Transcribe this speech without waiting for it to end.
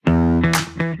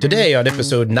Today, on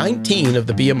episode 19 of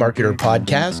the Be a Marketer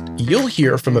podcast, you'll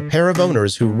hear from a pair of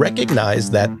owners who recognize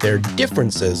that their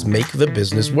differences make the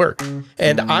business work.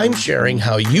 And I'm sharing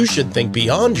how you should think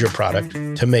beyond your product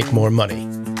to make more money.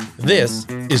 This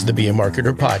is the Be a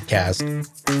Marketer podcast.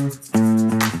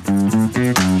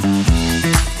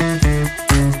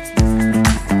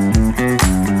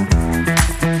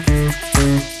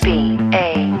 Be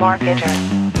a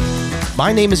Marketer.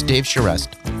 My name is Dave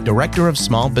Charest, Director of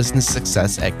Small Business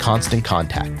Success at Constant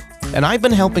Contact, and I've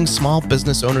been helping small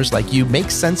business owners like you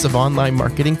make sense of online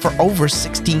marketing for over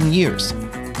 16 years.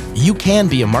 You can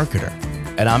be a marketer,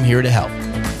 and I'm here to help.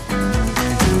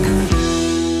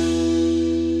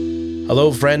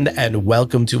 Hello, friend, and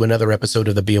welcome to another episode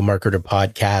of the Be a Marketer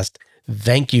podcast.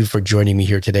 Thank you for joining me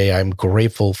here today. I'm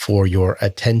grateful for your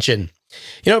attention.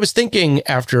 I was thinking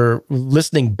after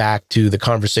listening back to the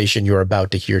conversation you're about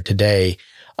to hear today,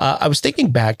 I was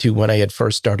thinking back to when I had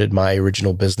first started my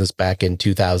original business back in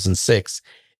 2006.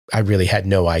 I really had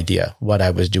no idea what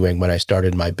I was doing when I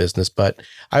started my business, but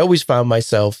I always found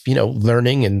myself,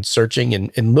 learning and searching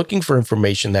and looking for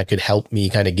information that could help me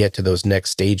kind of get to those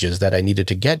next stages that I needed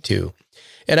to get to.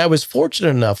 And I was fortunate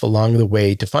enough along the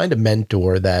way to find a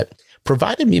mentor that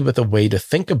provided me with a way to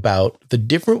think about the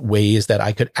different ways that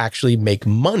I could actually make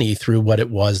money through what it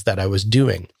was that I was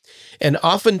doing. And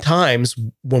oftentimes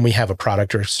when we have a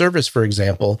product or service, for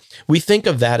example, we think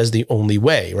of that as the only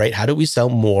way, right? How do we sell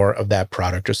more of that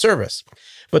product or service?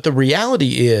 But the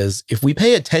reality is, if we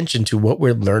pay attention to what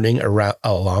we're learning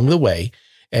along the way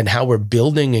and how we're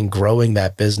building and growing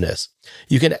that business,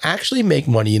 you can actually make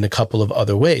money in a couple of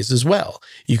other ways as well.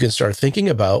 You can start thinking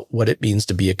about what it means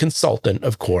to be a consultant,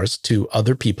 of course, to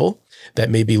other people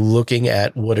that may be looking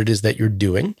at what it is that you're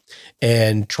doing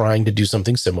and trying to do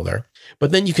something similar.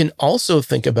 But then you can also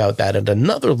think about that at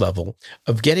another level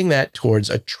of getting that towards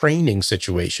a training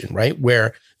situation, right?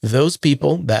 Where those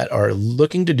people that are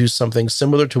looking to do something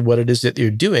similar to what it is that you're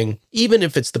doing, even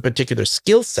if it's the particular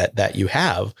skill set that you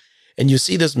have. And you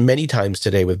see this many times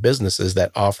today with businesses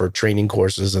that offer training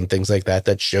courses and things like that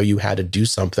that show you how to do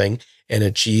something and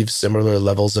achieve similar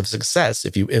levels of success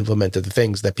if you implemented the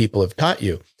things that people have taught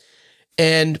you.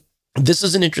 And this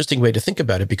is an interesting way to think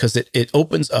about it because it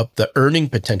opens up the earning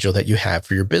potential that you have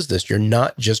for your business. You're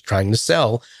not just trying to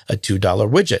sell a $2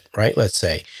 widget, right? Let's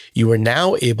say you are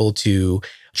now able to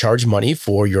charge money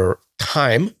for your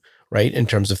time, right? In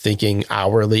terms of thinking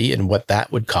hourly and what that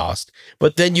would cost.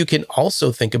 But then you can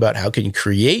also think about how can you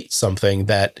create something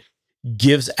that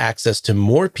gives access to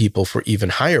more people for even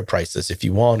higher prices if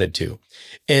you wanted to.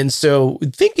 And so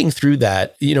thinking through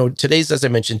that, as I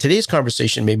mentioned, today's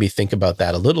conversation made me think about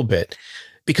that a little bit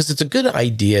because it's a good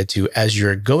idea to, as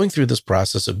you're going through this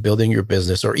process of building your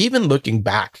business or even looking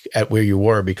back at where you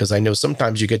were, because I know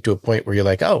sometimes you get to a point where you're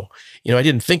like, I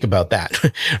didn't think about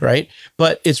that, right?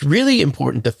 But it's really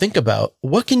important to think about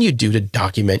what can you do to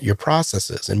document your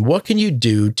processes and what can you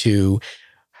do to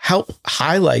help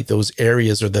highlight those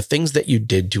areas or the things that you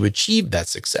did to achieve that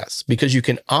success, because you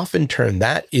can often turn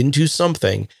that into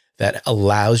something that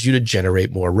allows you to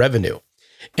generate more revenue.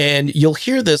 And you'll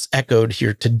hear this echoed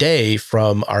here today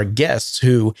from our guests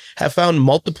who have found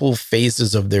multiple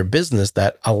phases of their business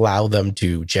that allow them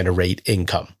to generate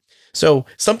income. So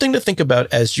something to think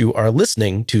about as you are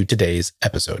listening to today's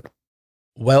episode.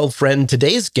 Well, friend,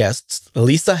 today's guests,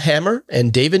 Lisa Hammer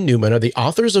and David Newman, are the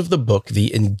authors of the book,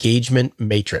 The Engagement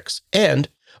Matrix, and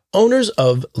owners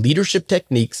of Leadership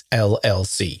Techniques,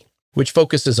 LLC, which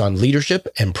focuses on leadership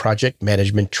and project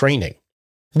management training.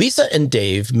 Lisa and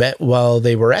Dave met while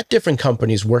they were at different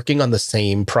companies working on the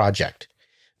same project.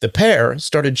 The pair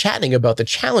started chatting about the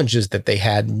challenges that they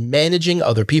had managing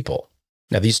other people.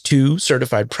 Now, these two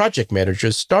certified project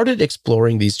managers started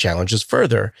exploring these challenges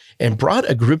further and brought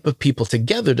a group of people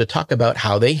together to talk about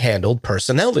how they handled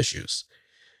personnel issues.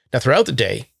 Now, throughout the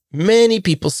day, many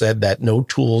people said that no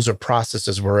tools or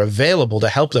processes were available to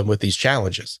help them with these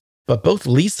challenges, but both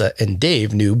Lisa and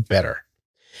Dave knew better.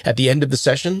 At the end of the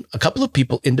session, a couple of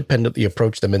people independently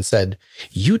approached them and said,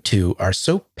 "You two are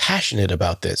so passionate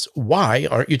about this. Why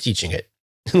aren't you teaching it?"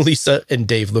 Lisa and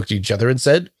Dave looked at each other and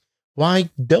said, "Why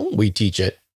don't we teach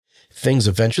it?" Things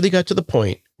eventually got to the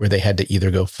point where they had to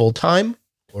either go full-time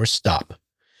or stop.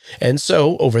 And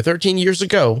so, over 13 years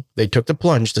ago, they took the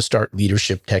plunge to start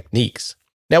Leadership Techniques.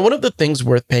 Now, one of the things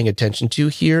worth paying attention to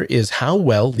here is how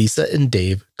well Lisa and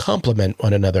Dave complement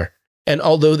one another. And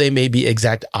although they may be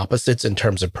exact opposites in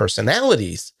terms of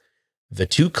personalities, the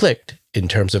two clicked in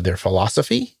terms of their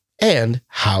philosophy and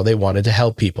how they wanted to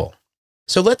help people.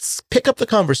 So let's pick up the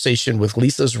conversation with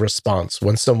Lisa's response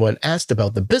when someone asked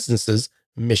about the business's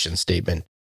mission statement.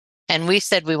 And we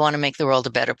said we want to make the world a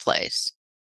better place.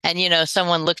 And,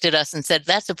 someone looked at us and said,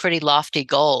 that's a pretty lofty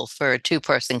goal for a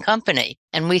two-person company.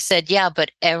 And we said, yeah,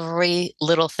 but every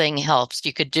little thing helps.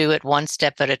 You could do it one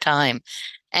step at a time.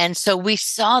 And so we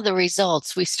saw the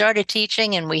results. We started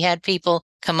teaching and we had people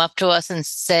come up to us and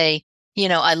say,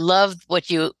 I love what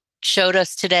you showed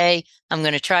us today. I'm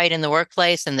going to try it in the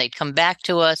workplace. And they'd come back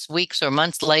to us weeks or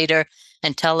months later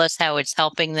and tell us how it's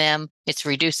helping them. It's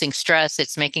reducing stress.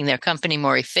 It's making their company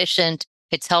more efficient.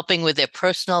 It's helping with their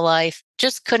personal life.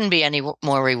 Just couldn't be any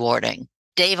more rewarding.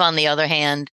 Dave, on the other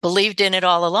hand, believed in it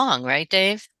all along, right,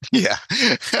 Dave? Yeah,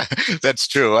 that's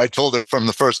true. I told her from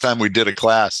the first time we did a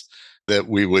class that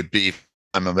we would be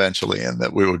eventually, and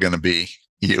that we were going to be,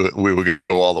 we were going to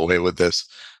go all the way with this.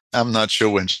 I'm not sure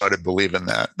when she started believing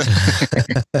that.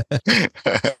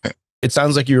 It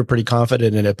sounds like you were pretty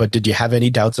confident in it, but did you have any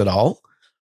doubts at all?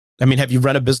 I mean, have you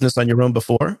run a business on your own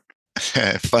before?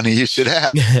 Funny you should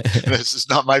have. This is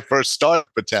not my first startup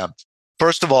attempt.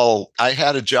 First of all, I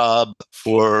had a job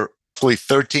for probably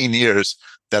 13 years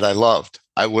that I loved.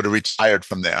 I would have retired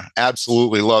from there.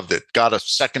 Absolutely loved it. Got a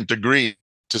second degree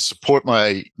to support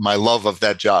my love of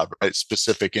that job, a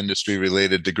specific industry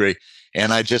related degree.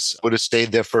 And I just would have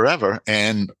stayed there forever.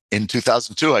 And in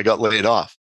 2002, I got laid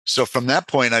off. So from that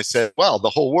point, I said, well, the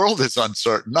whole world is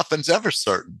uncertain. Nothing's ever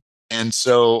certain. And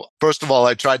so, first of all,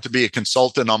 I tried to be a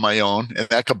consultant on my own, and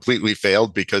that completely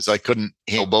failed because I couldn't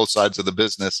handle both sides of the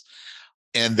business.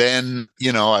 And then,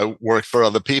 I worked for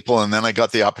other people, and then I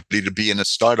got the opportunity to be in a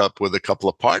startup with a couple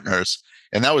of partners.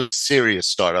 And that was a serious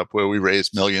startup where we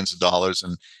raised millions of dollars.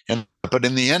 But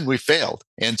in the end, we failed.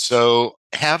 And so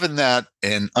having that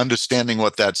and understanding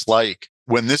what that's like,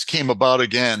 when this came about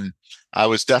again, I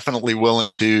was definitely willing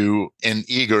to, and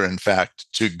eager, in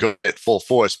fact, to go at full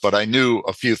force. But I knew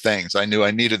a few things. I knew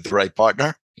I needed the right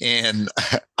partner. And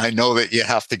I know that you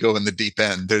have to go in the deep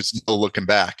end. There's no looking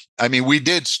back. I mean, we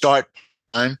did start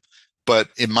time,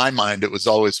 but in my mind, it was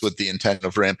always with the intent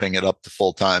of ramping it up to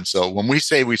full time. So when we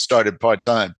say we started part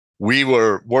time, we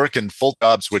were working full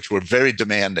jobs, which were very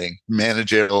demanding,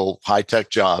 managerial, high tech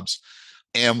jobs.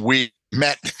 And we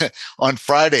met on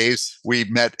Fridays. We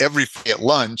met every Friday at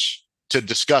lunch to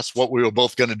discuss what we were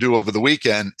both going to do over the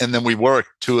weekend. And then we worked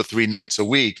 2 or 3 nights a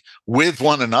week with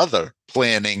one another,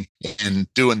 planning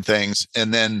and doing things.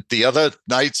 And then the other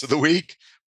nights of the week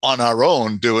on our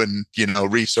own, doing,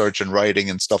 research and writing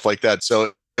and stuff like that.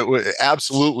 So it was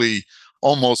absolutely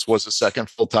almost was a second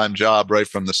full-time job right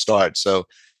from the start. So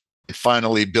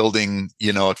finally building,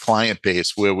 a client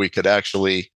base where we could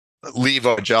actually leave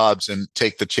our jobs and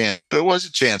take the chance. There was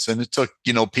a chance, and it took,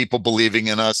 people believing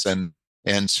in us and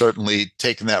certainly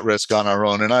taking that risk on our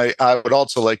own. And I would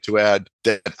also like to add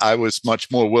that I was much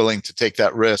more willing to take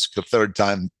that risk the third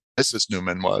time Mrs.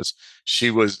 Newman was.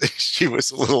 She was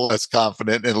a little less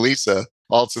confident, and Lisa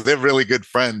also. They're really good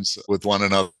friends with one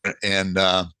another, and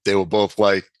they were both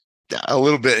like a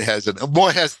little bit hesitant,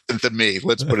 more hesitant than me.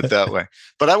 Let's put it that way.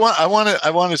 But I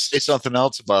want to say something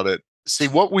else about it. See,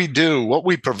 what we do, what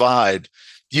we provide.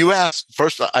 You asked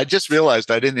first. I just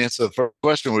realized I didn't answer the first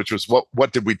question, which was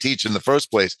what did we teach in the first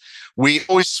place? We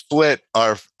always split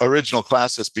our original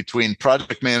classes between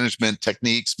project management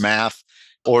techniques, math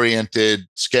oriented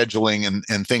scheduling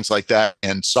and things like that,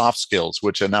 and soft skills,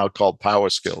 which are now called power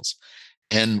skills.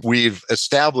 And we've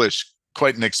established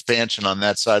quite an expansion on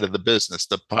that side of the business,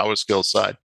 the power skills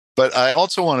side. But I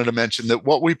also wanted to mention that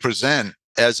what we present,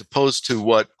 as opposed to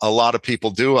what a lot of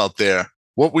people do out there,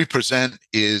 what we present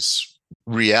is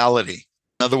reality.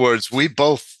 In other words, we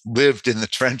both lived in the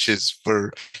trenches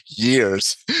for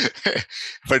years,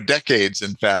 for decades,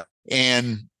 in fact.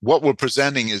 And what we're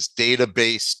presenting is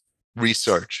data-based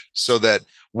research, so that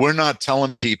we're not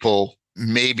telling people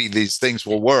maybe these things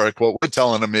will work. What we're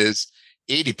telling them is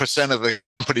 80% of the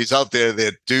companies out there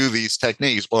that do these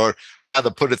techniques, or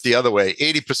rather put it the other way,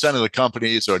 80% of the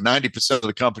companies or 90% of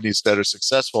the companies that are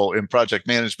successful in project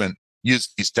management use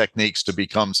these techniques to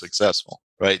become successful,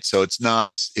 right? So it's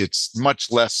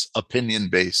much less opinion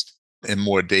based and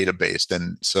more data based.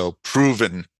 And so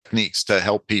proven techniques to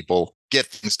help people get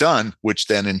things done, which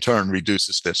then in turn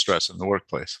reduces their stress in the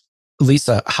workplace.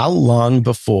 Lisa, how long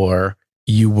before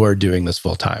you were doing this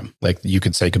full time? Like you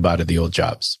could say goodbye to the old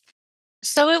jobs.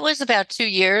 So it was about 2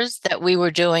 years that we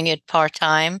were doing it part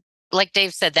time. Like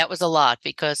Dave said, that was a lot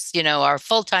because, our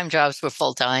full-time jobs were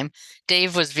full-time.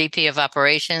 Dave was VP of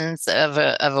operations of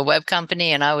a web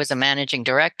company, and I was a managing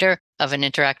director of an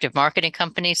interactive marketing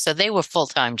company. So they were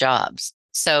full-time jobs.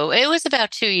 So it was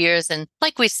about 2 years. And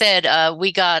like we said,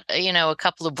 we got, a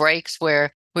couple of breaks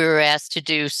where we were asked to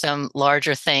do some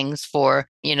larger things for,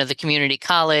 the community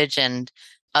college and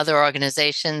other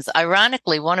organizations.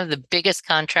 Ironically, one of the biggest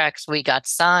contracts we got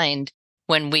signed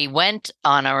when we went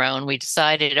on our own, we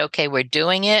decided, okay, we're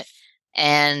doing it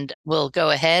and we'll go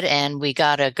ahead. And we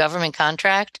got a government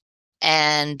contract,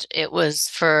 and it was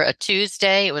for a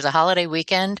Tuesday. It was a holiday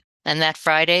weekend. And that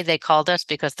Friday they called us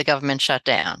because the government shut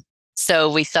down. So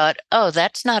we thought, oh,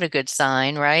 that's not a good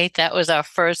sign, right? That was our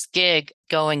first gig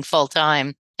going full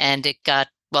time, and it got,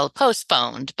 well,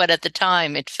 postponed. But at the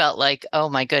time, it felt like, oh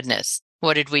my goodness,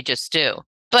 what did we just do?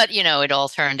 But, it all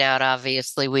turned out,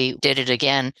 obviously, we did it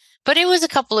again. But it was a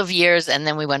couple of years, and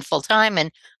then we went full time.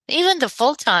 And even the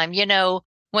full time,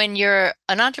 when you're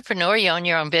an entrepreneur, you own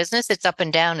your own business, it's up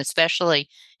and down, especially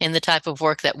in the type of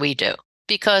work that we do,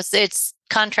 because it's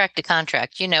contract to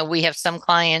contract. We have some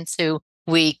clients who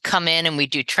we come in and we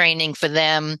do training for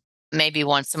them maybe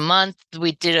once a month.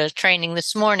 We did a training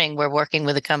this morning. We're working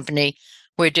with a company.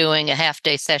 We're doing a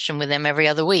half-day session with them every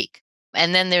other week.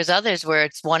 And then there's others where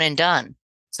it's one and done.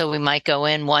 So we might go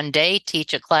in one day,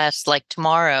 teach a class like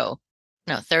tomorrow.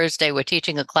 No, Thursday, we're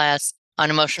teaching a class on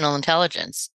emotional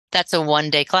intelligence. That's a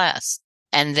one-day class.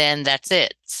 And then that's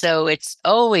it. So it's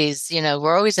always,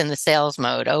 we're always in the sales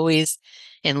mode, always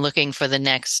in looking for the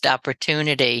next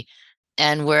opportunity.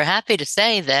 And we're happy to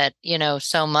say that,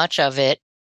 so much of it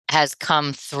has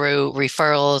come through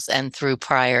referrals and through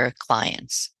prior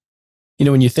clients.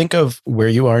 When you think of where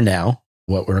you are now,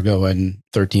 what we're going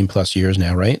 13 plus years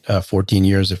now, right? 14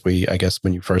 years I guess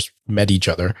when you first met each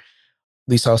other.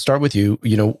 Lisa, I'll start with you.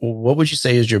 What would you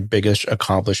say is your biggest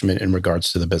accomplishment in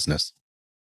regards to the business?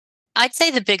 I'd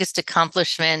say the biggest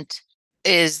accomplishment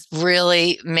is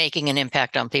really making an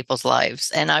impact on people's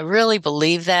lives. And I really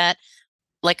believe that.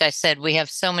 Like I said, we have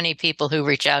so many people who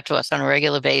reach out to us on a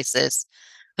regular basis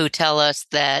who tell us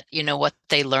that, what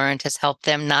they learned has helped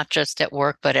them, not just at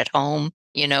work, but at home.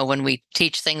 When we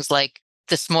teach things like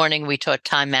this morning, we taught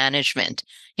time management.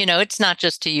 It's not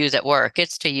just to use at work,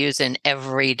 it's to use in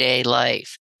everyday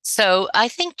life. So I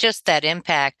think just that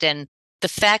impact and the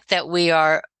fact that we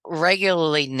are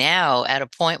regularly now at a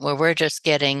point where we're just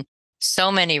getting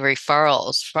so many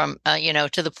referrals from,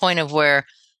 to the point of where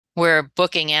we're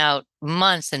booking out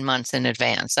months and months in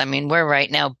advance. I mean, we're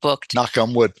right now booked. Knock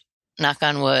on wood. Knock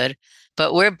on wood.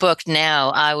 But we're booked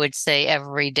now, I would say,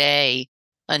 every day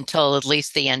until at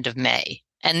least the end of May,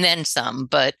 and then some.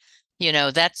 But,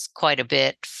 that's quite a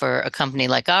bit for a company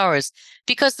like ours,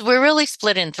 because we're really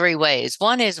split in three ways.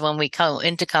 One is when we go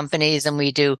into companies and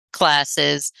we do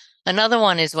classes. Another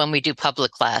one is when we do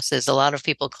public classes. A lot of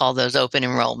people call those open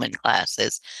enrollment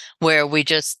classes, where we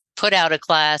just put out a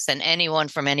class and anyone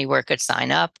from anywhere could sign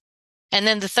up. And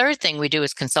then the third thing we do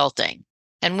is consulting.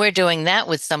 And we're doing that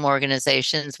with some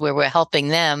organizations where we're helping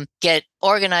them get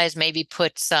organized, maybe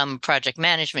put some project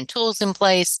management tools in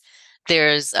place.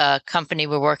 There's a company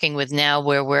we're working with now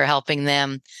where we're helping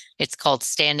them. It's called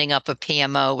Standing Up a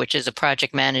PMO, which is a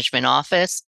project management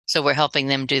office. So we're helping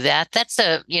them do that. That's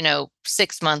a,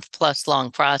 6-month plus long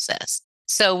process.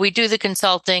 So we do the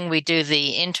consulting, we do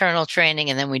the internal training,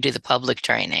 and then we do the public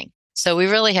training. So we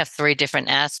really have three different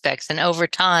aspects. And over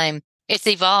time, it's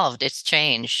evolved, it's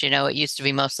changed. It used to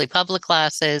be mostly public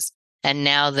classes. And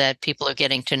now that people are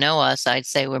getting to know us, I'd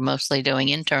say we're mostly doing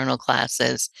internal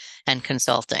classes and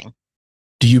consulting.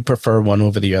 Do you prefer one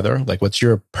over the other? Like, what's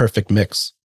your perfect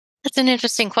mix? That's an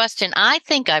interesting question. I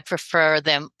think I prefer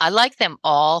them. I like them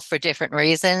all for different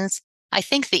reasons. I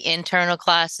think the internal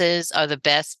classes are the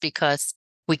best because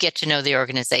we get to know the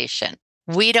organization.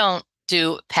 We don't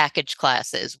do package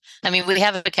classes. I mean, we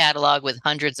have a catalog with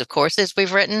hundreds of courses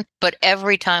we've written, but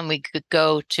every time we could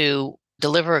go to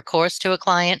deliver a course to a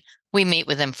client, we meet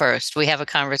with them first. We have a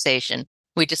conversation.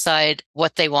 We decide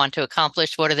what they want to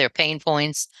accomplish. What are their pain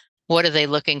points? What are they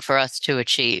looking for us to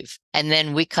achieve? And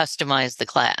then we customize the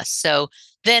class. So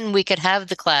then we could have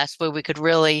the class where we could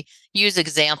really use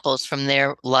examples from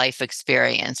their life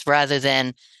experience rather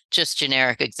than just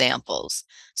generic examples.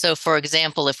 So for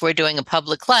example, if we're doing a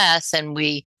public class and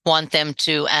we want them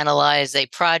to analyze a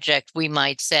project, we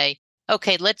might say,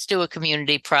 okay, let's do a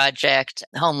community project,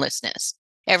 homelessness.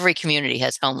 Every community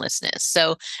has homelessness.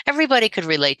 So everybody could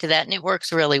relate to that and it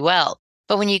works really well.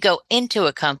 But when you go into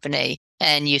a company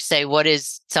and you say, what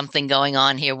is something going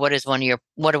on here? What are one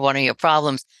of your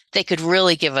problems? They could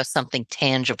really give us something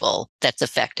tangible that's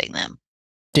affecting them.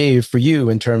 Dave, for you,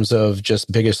 in terms of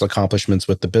just biggest accomplishments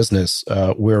with the business,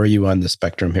 where are you on the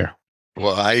spectrum here?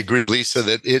 Well, I agree, Lisa,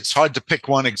 that it's hard to pick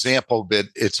one example, but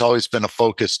it's always been a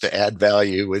focus to add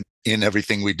value in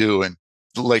everything we do. And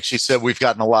like she said, we've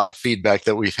gotten a lot of feedback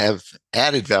that we have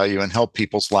added value and helped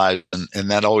people's lives, and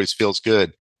that always feels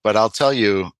good. But I'll tell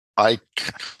you, I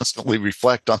constantly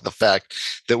reflect on the fact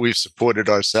that we've supported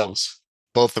ourselves,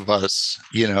 both of us,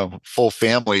 full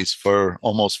families for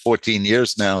almost 14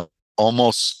 years now.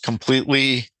 almost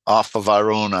completely off of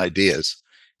our own ideas.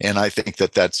 And I think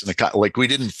that that's like we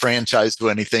didn't franchise to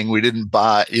anything. We didn't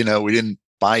buy, we didn't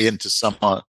buy into some,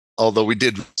 although we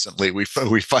did recently. We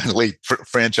finally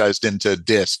franchised into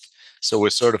DISC. So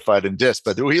we're certified in DISC,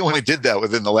 but we only did that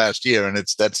within the last year. And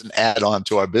that's an add on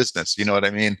to our business. You know what I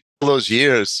mean? All those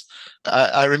years,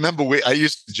 I remember I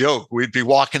used to joke, we'd be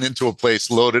walking into a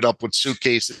place loaded up with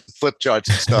suitcases, flip charts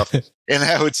and stuff. And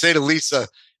I would say to Lisa,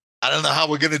 I don't know how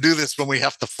we're going to do this when we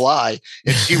have to fly.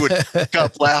 And she would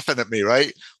come laughing at me,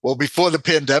 right? Well, before the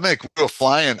pandemic, we were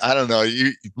flying. I don't know.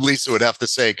 Lisa would have to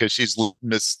say, because she's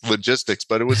Miss Logistics,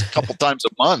 but it was a couple times a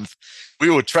month. We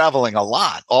were traveling a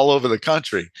lot all over the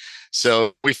country.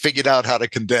 So we figured out how to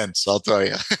condense, I'll tell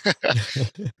you.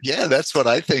 Yeah, that's what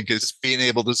I think is being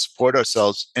able to support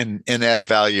ourselves and add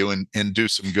value and do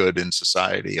some good in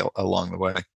society along the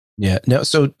way. Yeah. Now,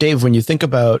 so Dave, when you think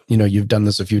about, you've done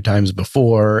this a few times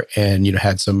before and,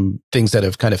 had some things that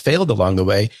have kind of failed along the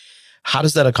way, how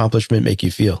does that accomplishment make you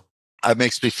feel? It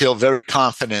makes me feel very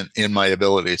confident in my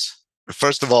abilities.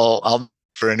 First of all,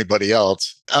 for anybody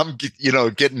else, I'm,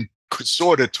 getting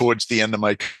sort of towards the end of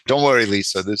my, don't worry,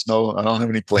 Lisa, I don't have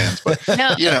any plans, but,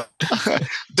 No.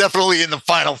 Definitely in the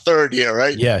final third here,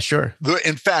 right? Yeah, sure.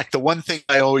 In fact, the one thing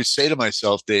I always say to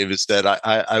myself, Dave, is that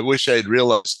I wish I had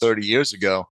realized 30 years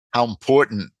ago how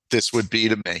important this would be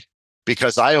to me,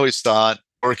 because I always thought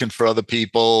working for other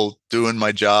people, doing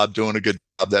my job, doing a good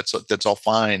job, that's all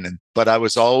fine. But I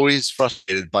was always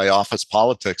frustrated by office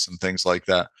politics and things like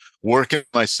that. Working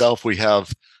myself, we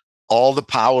have all the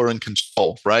power and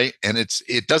control, right? And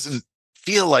it doesn't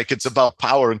feel like it's about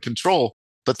power and control,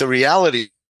 but the reality,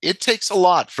 it takes a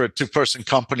lot for a two-person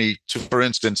company to, for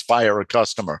instance, fire a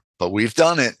customer. But we've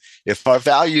done it. If our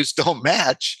values don't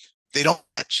match, they don't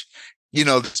match.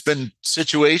 There's been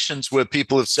situations where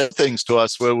people have said things to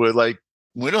us where we're like,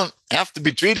 we don't have to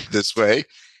be treated this way.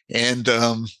 And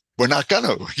we're not going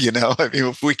to, I mean,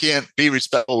 if we can't be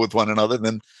respectful with one another,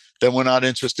 then we're not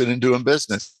interested in doing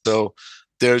business. So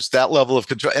there's that level of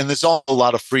control. And there's all a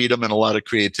lot of freedom and a lot of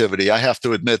creativity. I have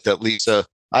to admit that Lisa,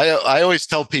 I always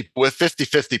tell people we're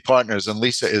 50-50 partners and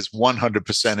Lisa is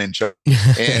 100% in charge.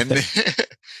 And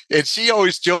and she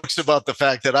always jokes about the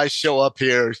fact that I show up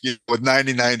here with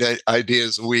 99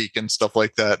 ideas a week and stuff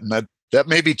like that. And that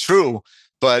may be true,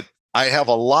 but I have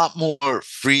a lot more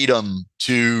freedom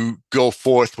to go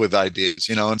forth with ideas,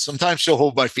 and sometimes she'll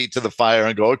hold my feet to the fire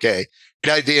and go, okay,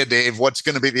 good idea, Dave. What's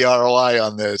going to be the ROI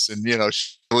on this? And,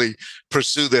 really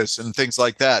pursue this and things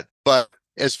like that. But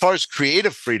as far as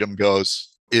creative freedom goes,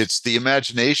 it's the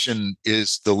imagination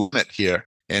is the limit here.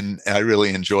 And I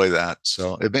really enjoy that.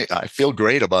 So I feel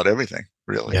great about everything,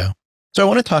 really. Yeah. So I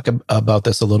want to talk about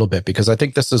this a little bit because I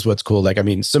think this is what's cool. Like, I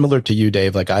mean, similar to you,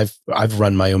 Dave, like I've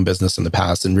run my own business in the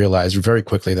past and realized very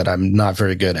quickly that I'm not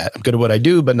very good at, I'm good at what I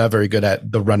do, but not very good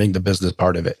at the running the business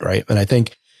part of it. Right. And I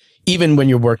think even when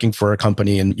you're working for a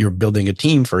company and you're building a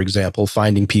team, for example,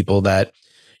 finding people that,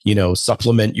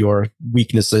 supplement your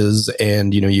weaknesses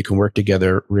and, you can work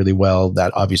together really well.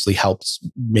 That obviously helps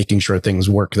making sure things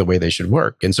work the way they should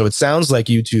work. And so it sounds like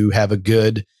you two have a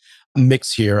good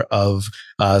mix here of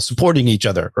supporting each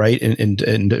other, right? And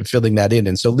filling that in.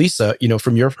 And so Lisa,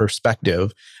 from your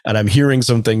perspective, and I'm hearing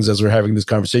some things as we're having this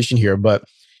conversation here, but,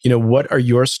 what are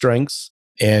your strengths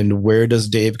and where does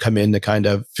Dave come in to kind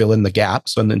of fill in the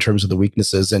gaps in terms of the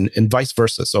weaknesses and vice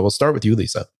versa? So we'll start with you,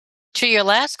 Lisa. To your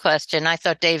last question, I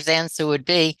thought Dave's answer would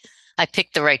be, I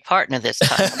picked the right partner this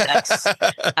time.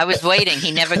 I was waiting.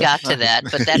 He never got to that,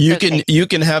 but that's okay. You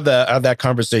can have that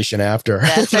conversation after.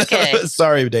 That's okay.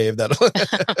 Sorry, Dave. That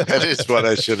is what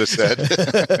I should have said.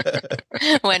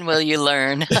 When will you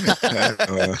learn?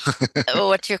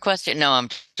 What's your question? No, I'm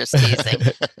just teasing.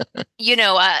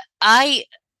 I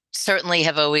certainly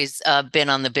have always been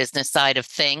on the business side of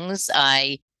things.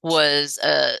 I was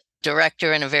a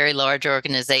director in a very large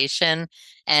organization.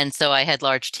 And so I had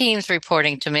large teams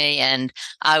reporting to me, and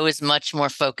I was much more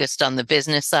focused on the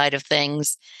business side of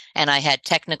things. And I had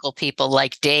technical people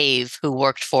like Dave who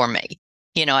worked for me.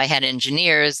 I had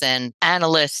engineers and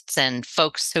analysts and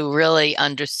folks who really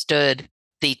understood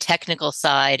the technical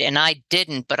side, and I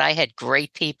didn't, but I had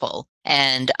great people.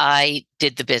 And I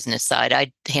did the business side.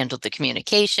 I handled the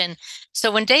communication.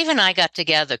 So when Dave and I got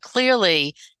together,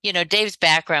 clearly, Dave's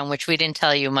background, which we didn't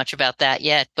tell you much about that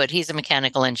yet, but he's a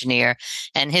mechanical engineer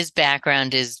and his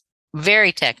background is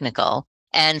very technical.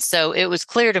 And so it was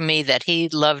clear to me that he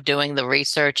loved doing the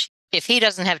research. If he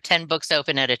doesn't have 10 books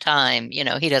open at a time,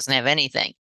 he doesn't have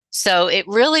anything. So it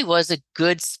really was a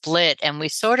good split. And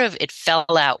it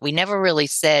fell out. We never really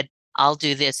said, I'll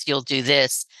do this, you'll do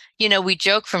this. We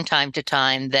joke from time to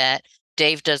time that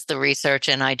Dave does the research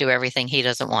and I do everything he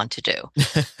doesn't want to do.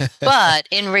 But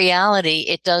in reality,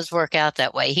 it does work out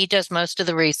that way. He does most of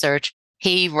the research.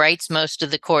 He writes most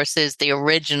of the courses, the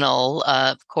original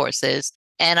courses,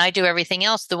 and I do everything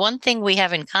else. The one thing we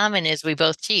have in common is we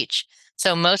both teach.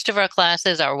 So most of our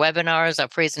classes, our webinars, our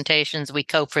presentations, we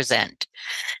co-present.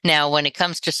 Now, when it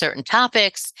comes to certain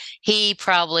topics, he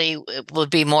probably will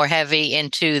be more heavy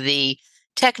into the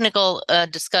technical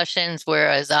discussions,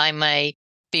 whereas I may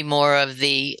be more of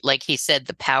the, like he said,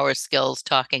 the power skills,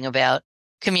 talking about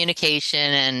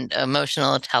communication and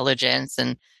emotional intelligence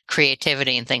and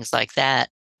creativity and things like that.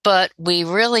 But we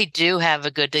really do have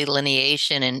a good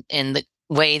delineation in the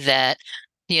way that,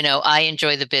 I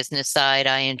enjoy the business side.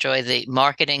 I enjoy the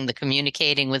marketing, the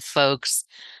communicating with folks,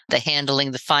 the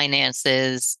handling the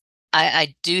finances.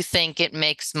 I do think it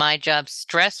makes my job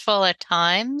stressful at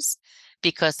times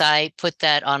because I put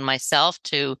that on myself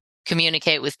to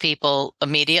communicate with people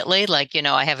immediately. Like,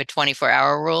 I have a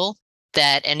 24-hour rule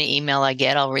that any email I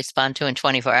get, I'll respond to in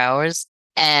 24 hours.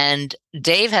 And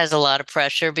Dave has a lot of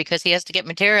pressure because he has to get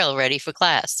material ready for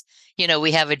class.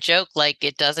 We have a joke like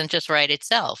it doesn't just write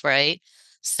itself, right?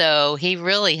 So he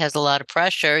really has a lot of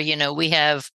pressure. We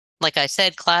have, like I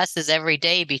said, classes every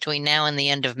day between now and the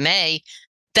end of May.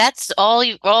 That's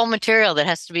all material that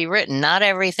has to be written, not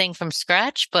everything from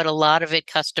scratch, but a lot of it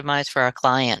customized for our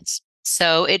clients.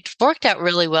 So it worked out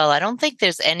really well. I don't think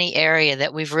there's any area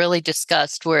that we've really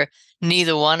discussed where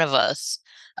neither one of us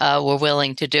were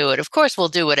willing to do it. Of course, we'll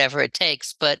do whatever it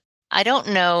takes, but I don't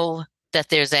know that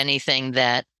there's anything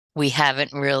that we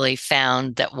haven't really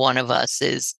found that one of us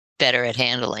is better at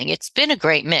handling. It's been a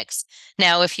great mix.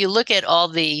 Now, if you look at all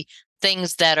the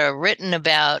things that are written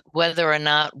about whether or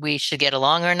not we should get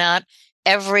along or not,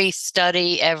 every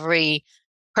study, every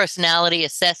personality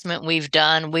assessment we've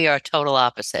done, we are total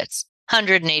opposites,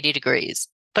 180 degrees.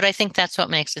 But I think that's what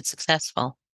makes it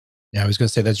successful. Yeah, I was going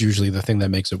to say that's usually the thing that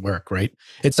makes it work, right?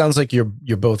 It sounds like you're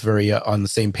both very on the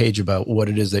same page about what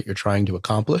it is that you're trying to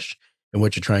accomplish and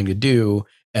what you're trying to do,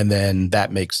 and then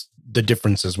that makes the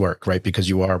differences work, right? Because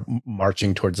you are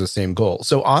marching towards the same goal.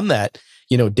 So on that,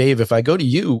 Dave, if I go to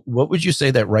you, what would you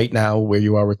say that right now, where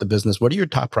you are with the business, what are your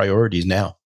top priorities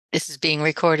now? This is being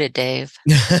recorded, Dave.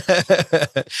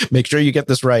 Make sure you get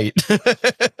this right.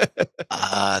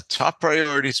 Top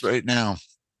priorities right now.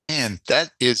 Man,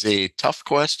 that is a tough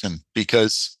question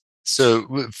because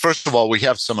first of all, we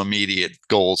have some immediate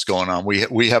goals going on.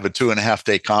 We have a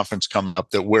 2.5-day conference coming up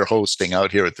that we're hosting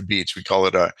out here at the beach. We call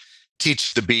it our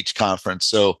Teach the Beach conference.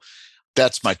 So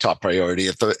that's my top priority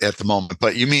at the moment.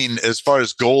 But you mean as far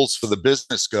as goals for the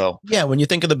business go? Yeah, when you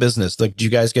think of the business, like, do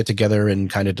you guys get together and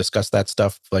kind of discuss that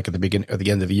stuff like at the beginning or the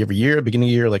end of the year, beginning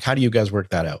of the year? Like, how do you guys work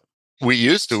that out? We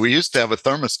used to have a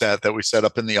thermostat that we set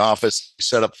up in the office. We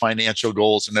set up financial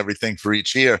goals and everything for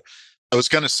each year. I was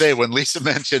going to say, when Lisa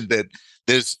mentioned that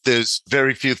there's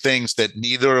very few things that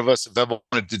neither of us have ever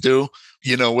wanted to do.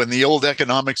 When the old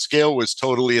economic scale was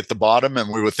totally at the bottom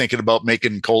and we were thinking about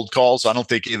making cold calls, I don't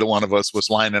think either one of us was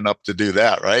lining up to do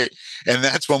that, right? And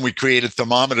that's when we created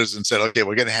thermometers and said, okay,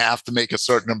 we're going to have to make a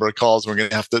certain number of calls. We're going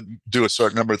to have to do a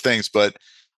certain number of things. But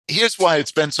here's why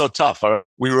it's been so tough.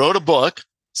 We wrote a book.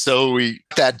 So we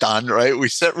got that done, right? We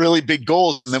set really big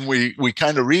goals and then we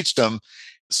kind of reached them.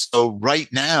 So right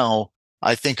now,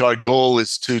 I think our goal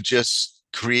is to just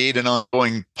create an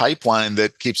ongoing pipeline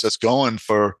that keeps us going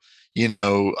for,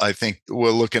 I think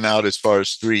we're looking out as far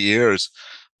as 3 years.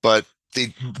 But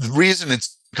the reason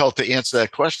it's difficult to answer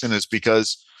that question is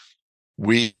because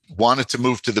we wanted to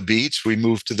move to the beach. We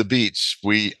moved to the beach.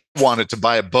 We wanted to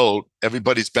buy a boat.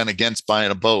 Everybody's been against buying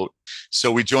a boat.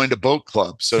 So we joined a boat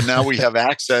club. So now we have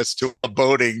access to a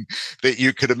boating that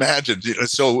you could imagine.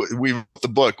 So we wrote the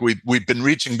book. We've been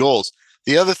reaching goals.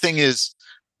 The other thing is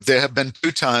there have been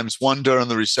 2 times, one during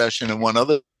the recession and one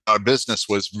other. Our business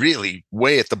was really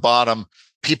way at the bottom.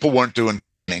 People weren't doing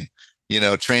training.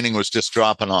 Training was just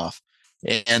dropping off.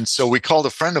 And so we called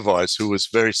a friend of ours who was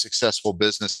a very successful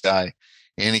business guy.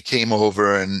 And he came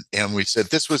over and we said,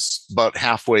 this was about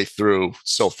halfway through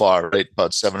so far, right?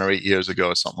 About 7 or 8 years ago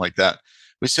or something like that.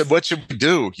 We said, what should we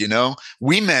do?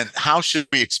 We meant, how should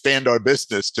we expand our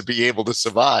business to be able to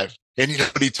survive? And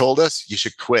what he told us? You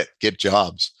should quit, get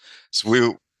jobs. So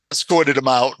we escorted him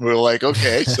out and we were like,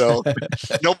 okay, so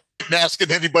no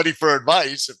asking anybody for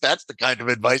advice if that's the kind of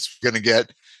advice we're going to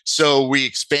get. So we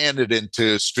expanded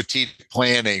into strategic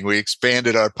planning. We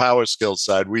expanded our power skills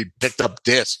side. We picked up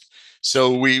DISC.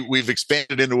 So we've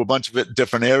expanded into a bunch of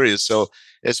different areas. So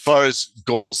as far as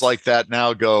goals like that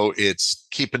now go, it's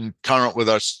keeping current with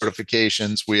our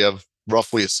certifications. We have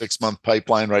roughly a 6-month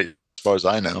pipeline, right, as far as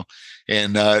I know.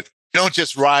 And You don't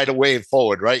just ride a wave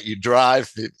forward, right? You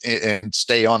drive and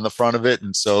stay on the front of it.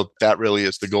 And so that really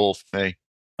is the goal for me.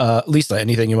 Lisa,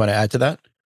 anything you want to add to that?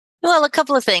 Well, a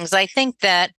couple of things. I think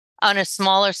that on a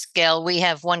smaller scale, we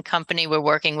have one company we're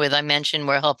working with. I mentioned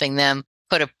we're helping them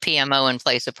put a PMO in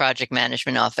place, a project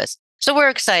management office. So we're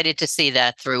excited to see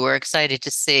that through. We're excited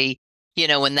to see,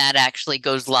 when that actually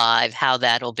goes live, how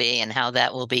that'll be and how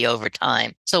that will be over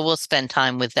time. So we'll spend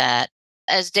time with that.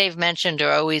 As Dave mentioned,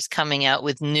 are always coming out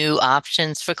with new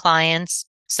options for clients.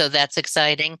 So that's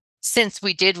exciting. Since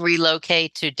we did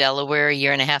relocate to Delaware a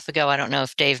year and a half ago, I don't know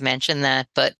if Dave mentioned that,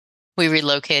 but we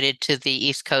relocated to the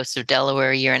East Coast of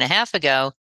Delaware a year and a half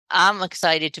ago. I'm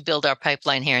excited to build our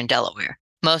pipeline here in Delaware.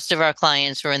 Most of our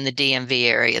clients were in the DMV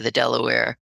area, the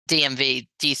Delaware, DMV,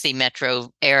 DC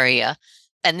metro area.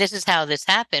 And this is how this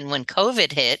happened. When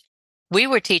COVID hit, we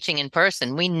were teaching in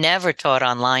person. We never taught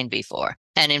online before.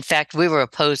 And in fact, we were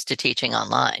opposed to teaching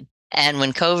online. And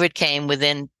when COVID came,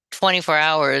 within 24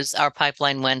 hours, our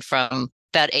pipeline went from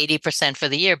about 80% for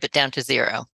the year, but down to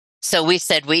zero. So we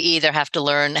said we either have to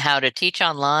learn how to teach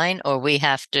online or we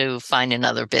have to find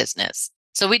another business.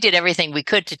 So we did everything we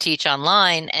could to teach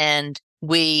online, and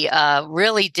we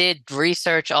really did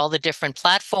research all the different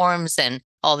platforms and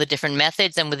all the different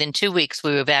methods. And within 2 weeks,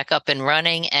 we were back up and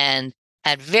running and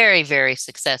had very, very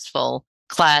successful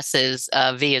classes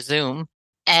via Zoom.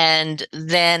 And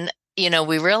then,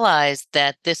 we realized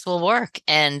that this will work.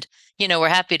 And, we're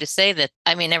happy to say that,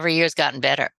 every year's gotten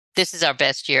better. This is our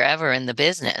best year ever in the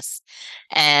business.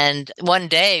 And one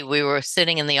day we were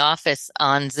sitting in the office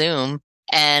on Zoom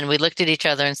and we looked at each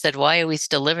other and said, why are we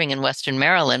still living in Western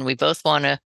Maryland? We both want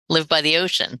to live by the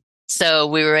ocean. So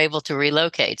we were able to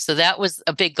relocate. So that was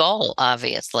a big goal,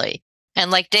 obviously.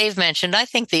 And like Dave mentioned, I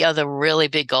think the other really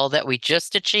big goal that we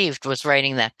just achieved was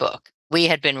writing that book. We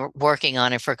had been working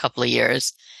on it for a couple of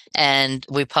years and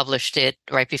we published it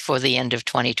right before the end of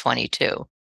 2022.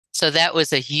 So that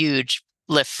was a huge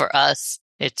lift for us.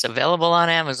 It's available on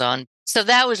Amazon. So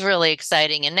that was really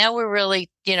exciting. And now we're really,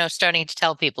 starting to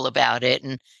tell people about it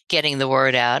and getting the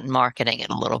word out and marketing it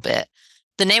a little bit.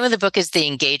 The name of the book is The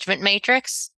Engagement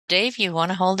Matrix. Dave, you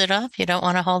want to hold it up? You don't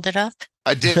want to hold it up?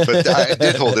 I did, but I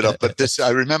did hold it up. But I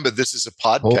remember this is a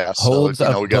podcast. Holds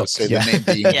so, we got book, to say yeah. the name,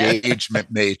 The Engagement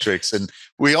Matrix. And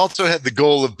we also had the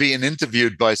goal of being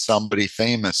interviewed by somebody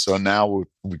famous. So now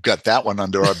we've got that one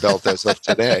under our belt as of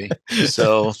today.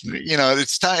 So,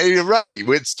 it's time. You're right.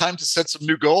 It's time to set some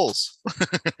new goals.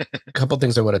 A couple of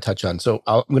things I want to touch on. So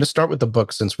I'm going to start with the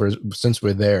book since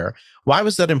we're there. Why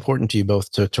was that important to you both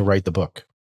to write the book?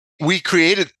 We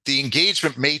created the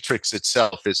engagement matrix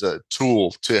itself is a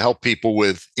tool to help people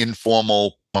with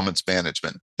informal performance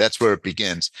management. That's where it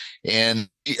begins. And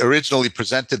we originally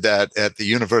presented that at the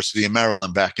University of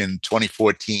Maryland back in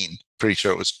 2014. Pretty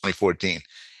sure it was 2014.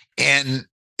 And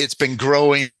it's been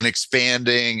growing and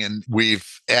expanding, and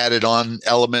we've added on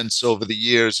elements over the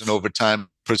years and over time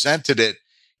presented it.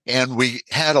 And we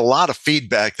had a lot of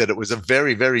feedback that it was a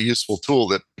very, very useful tool,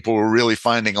 that people were really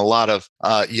finding a lot of,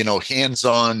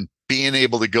 hands-on, being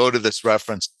able to go to this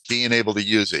reference, being able to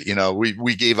use it.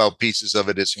 We gave out pieces of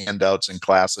it as handouts in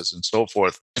classes and so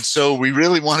forth. And so we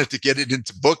really wanted to get it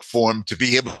into book form to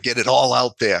be able to get it all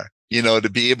out there, to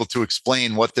be able to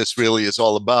explain what this really is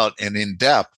all about and in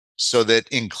depth, so that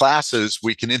in classes,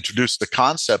 we can introduce the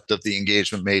concept of the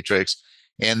engagement matrix.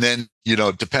 And then,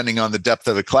 depending on the depth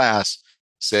of the class,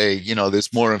 say,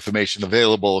 there's more information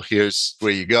available. Here's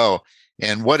where you go.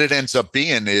 And what it ends up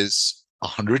being is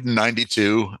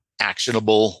 192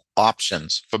 actionable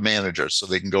options for managers. So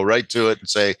they can go right to it and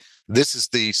say, this is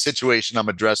the situation I'm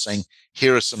addressing.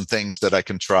 Here are some things that I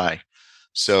can try.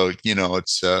 So,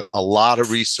 it's a lot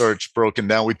of research broken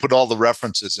down. We put all the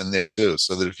references in there too,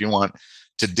 so that if you want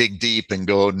to dig deep and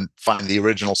go and find the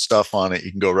original stuff on it, you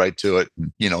can go right to it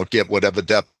and, get whatever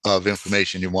depth of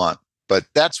information you want. But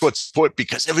that's what's important,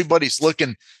 because everybody's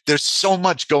looking. There's so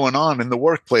much going on in the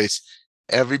workplace.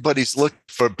 Everybody's looking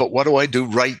for, but what do I do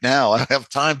right now? I don't have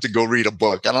time to go read a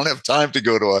book. I don't have time to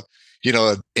go to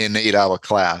an 8-hour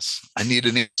class. I need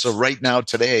an answer right now,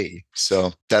 today.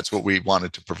 So that's what we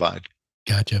wanted to provide.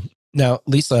 Gotcha. Now,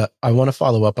 Lisa, I want to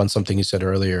follow up on something you said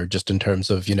earlier, just in terms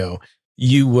of,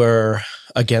 you were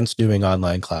against doing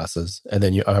online classes. And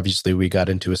then we got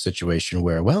into a situation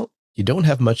where, well, you don't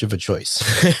have much of a choice,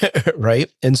 right?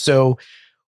 And so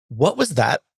what was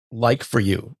that like for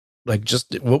you? Like,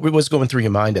 just what was going through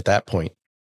your mind at that point?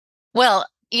 Well,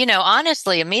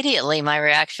 honestly, immediately my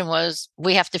reaction was,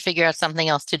 we have to figure out something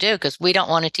else to do because we don't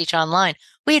want to teach online.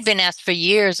 We had been asked for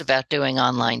years about doing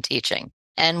online teaching.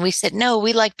 And we said, no,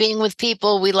 we like being with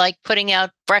people. We like putting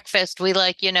out breakfast. We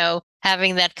like,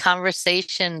 having that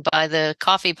conversation by the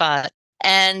coffee pot.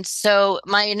 And so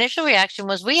my initial reaction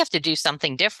was, we have to do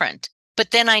something different.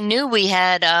 But then I knew we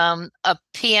had a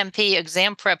PMP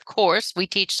exam prep course. We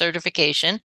teach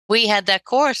certification. We had that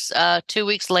course 2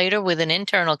 weeks later with an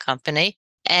internal company.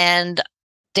 And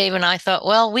Dave and I thought,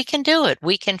 well, we can do it.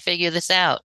 We can figure this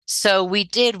out. So we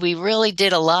did. We really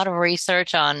did a lot of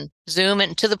research on Zoom,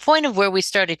 and to the point of where we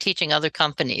started teaching other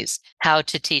companies how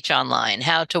to teach online,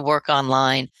 how to work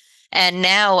online. And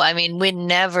now, I mean, we're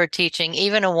never teaching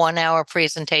even a 1 hour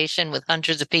presentation with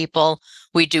hundreds of people.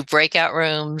 We do breakout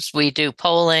rooms, we do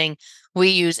polling, we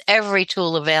use every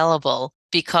tool available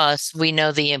because we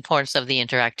know the importance of the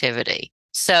interactivity.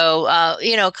 So,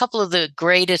 a couple of the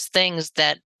greatest things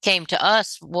that came to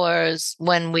us was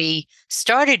when we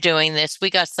started doing this, we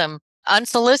got some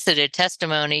unsolicited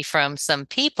testimony from some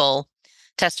people,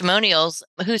 testimonials,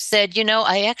 who said,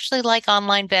 I actually like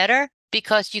online better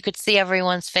because you could see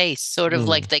everyone's face, sort of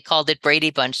like they called it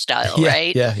Brady Bunch style, Yeah,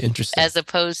 right? yeah, interesting. As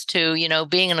opposed to,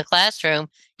 being in a classroom,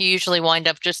 you usually wind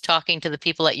up just talking to the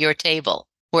people at your table.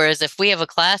 Whereas if we have a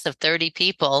class of 30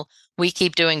 people, we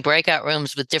keep doing breakout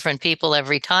rooms with different people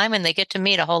every time, and they get to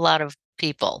meet a whole lot of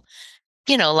people.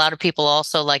 A lot of people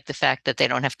also like the fact that they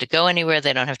don't have to go anywhere,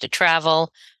 they don't have to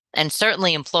travel. And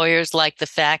certainly employers like the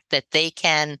fact that they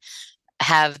can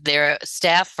have their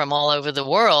staff from all over the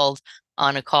world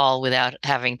on a call without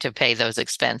having to pay those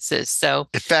expenses. So,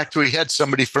 In fact, we had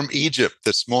somebody from Egypt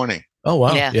this morning. Oh,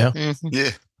 wow. yeah. Yeah. Mhm.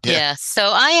 Yeah. Yeah. So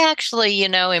I actually,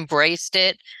 embraced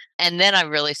it. And then I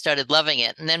really started loving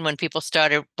it. And then when people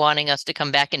started wanting us to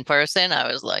come back in person,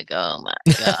 I was like, oh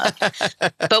my God.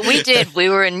 But we did. We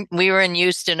were in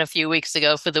Houston a few weeks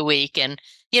ago for the week, and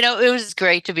it was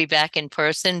great to be back in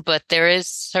person. But there is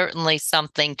certainly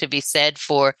something to be said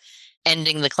for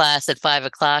ending the class at 5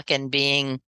 o'clock and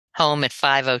being home at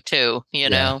 5:02.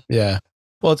 Yeah, yeah.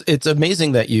 Well, it's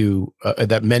amazing that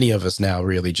that many of us now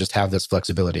really just have this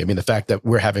flexibility. I mean, the fact that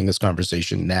we're having this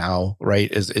conversation now,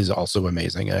 right, is also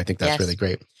amazing, and I think that's really Yes.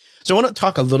 great. So I want to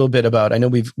talk a little bit about. I know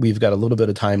we've got a little bit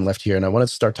of time left here, and I want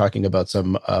to start talking about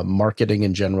some marketing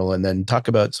in general, and then talk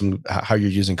about how you're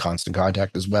using Constant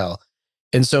Contact as well.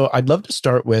 And so I'd love to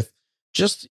start with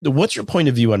just what's your point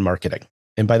of view on marketing?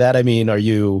 And by that I mean, are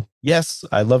you, yes,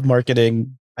 I love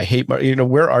marketing, I hate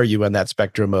where are you on that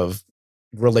spectrum of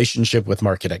relationship with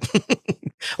marketing?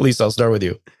 At least I'll start with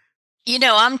you.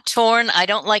 I'm torn. I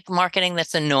don't like marketing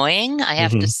that's annoying, I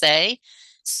have to Mhm. say.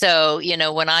 So,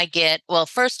 when well,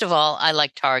 first of all, I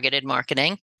like targeted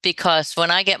marketing, because when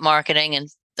I get marketing and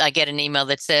I get an email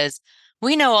that says,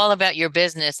 we know all about your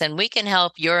business and we can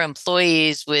help your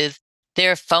employees with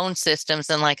their phone systems.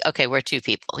 And like, okay, we're two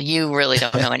people. You really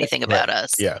don't know anything Right. about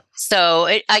us. Yeah. So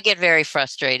I get very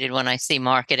frustrated when I see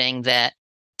marketing that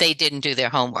they didn't do their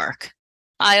homework.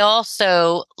 I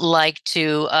also like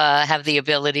to have the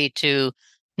ability to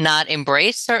not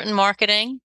embrace certain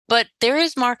marketing, but there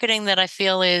is marketing that I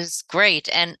feel is great.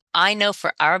 And I know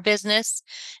for our business,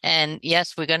 and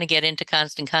yes, we're going to get into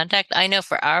Constant Contact. I know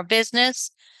for our business,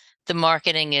 the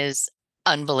marketing is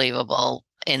unbelievable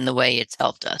in the way it's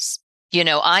helped us.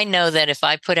 I know that if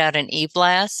I put out an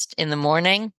e-blast in the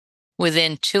morning,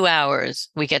 within 2 hours,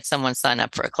 we get someone sign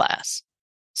up for a class.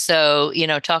 So,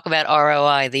 talk about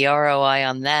ROI. The ROI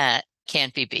on that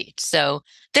can't be beat. So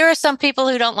there are some people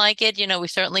who don't like it. We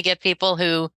certainly get people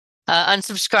who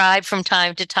unsubscribe from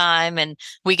time to time, and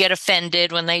we get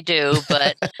offended when they do,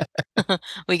 but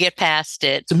we get past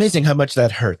it. It's amazing how much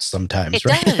that hurts sometimes, It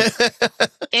right? does.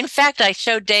 In fact, I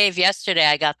showed Dave yesterday,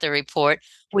 I got the report.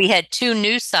 We had 2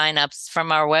 new signups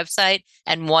from our website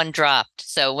and 1 dropped.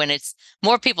 So when it's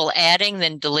more people adding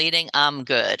than deleting, I'm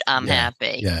good. I'm Yeah.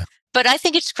 happy. Yeah. But I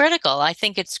think it's critical. I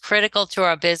think it's critical to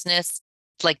our business.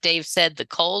 Like Dave said, the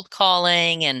cold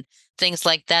calling and things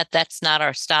like that, that's not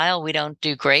our style. We don't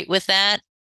do great with that.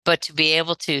 But to be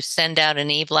able to send out an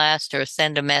e-blast or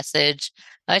send a message,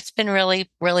 it's been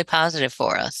really, really positive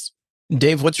for us.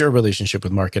 Dave, what's your relationship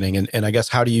with marketing? And I guess,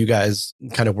 how do you guys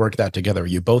kind of work that together? Are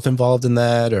you both involved in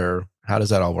that, or how does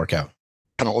that all work out?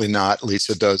 Definitely not.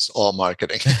 Lisa does all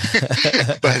marketing,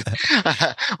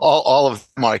 but all of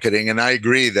marketing. And I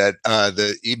agree that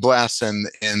the e-blasts and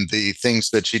the things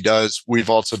that she does, we've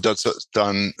also done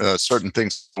certain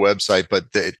things on the website,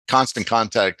 but the Constant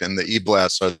Contact and the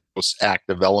e-blasts are the most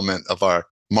active element of our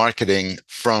marketing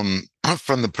from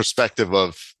the perspective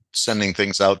of sending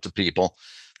things out to people.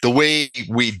 The way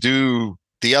we do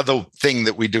the other thing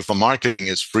that we do for marketing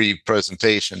is free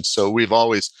presentations. So we've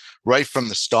always, right from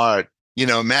the start,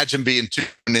 imagine being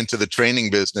tuned into the training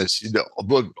business.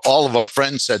 All of our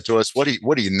friends said to us, what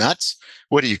are you nuts?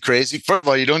 What are you crazy? First of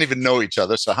all, you don't even know each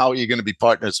other. So how are you going to be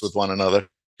partners with one another?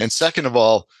 And second of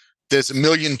all, there's a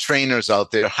million trainers out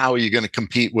there. How are you going to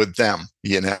compete with them?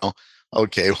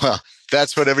 Okay, well,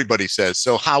 that's what everybody says.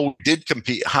 So how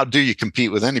do you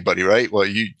compete with anybody, right? Well,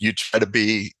 you try to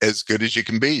be as good as you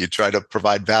can be. You try to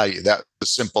provide value. That's the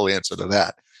simple answer to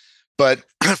that. But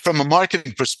from a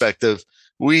marketing perspective,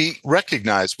 we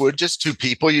recognize we're just two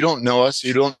people. You don't know us.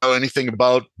 You don't know anything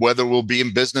about whether we'll be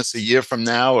in business a year from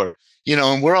now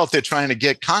and we're out there trying to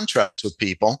get contracts with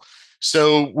people.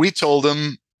 So we told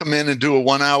them, come in and do a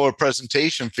 1-hour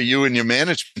presentation for you and your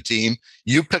management team.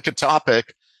 You pick a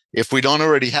topic. If we don't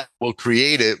already have, we'll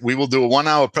create it. We will do a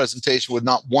 1-hour presentation with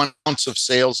not 1 ounce of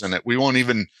sales in it. We won't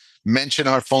even mention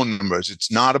our phone numbers.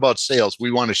 It's not about sales.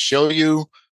 We want to show you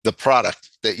the product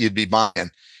that you'd be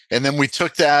buying. And then we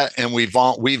took that and we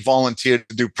volunteered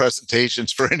to do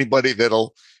presentations for anybody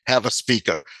that'll have a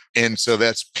speaker. And so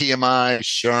that's PMI,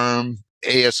 SHRM,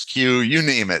 ASQ, you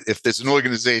name it. If there's an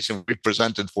organization, we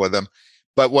presented for them.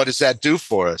 But what does that do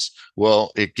for us?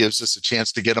 Well, it gives us a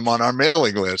chance to get them on our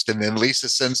mailing list. And then Lisa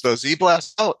sends those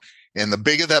e-blasts out. And the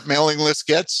bigger that mailing list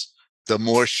gets, the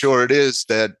more sure it is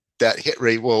that that hit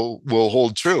rate will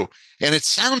hold true. And it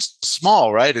sounds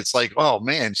small, right? It's like, oh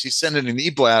man, she's sending an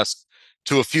e-blast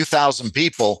to a few thousand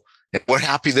people. And we're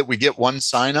happy that we get one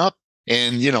sign up.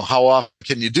 And how often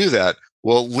can you do that?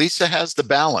 Well, Lisa has the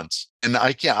balance. And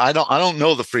I don't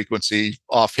know the frequency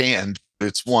offhand.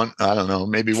 It's I don't know,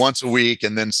 maybe once a week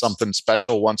and then something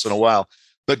special once in a while.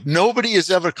 But nobody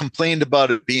has ever complained about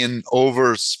it being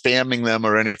over spamming them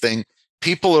or anything.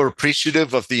 People are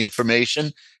appreciative of the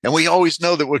information. And we always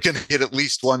know that we're going to get at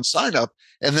least one sign up.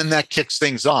 And then that kicks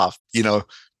things off,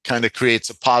 kind of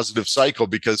creates a positive cycle,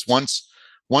 because once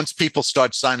people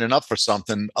start signing up for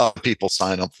something, other people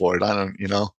sign up for it. I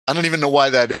don't even know why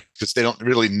that is, because they don't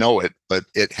really know it, but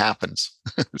it happens.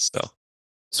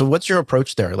 So what's your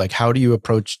approach there? Like, how do you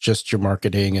approach just your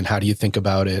marketing, and how do you think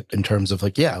about it in terms of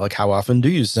how often do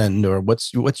you send, or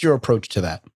what's your approach to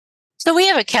that? So we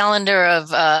have a calendar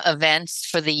of events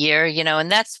for the year,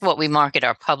 and that's what we market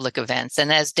our public events.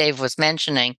 And as Dave was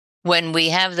mentioning, when we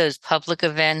have those public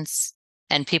events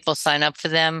and people sign up for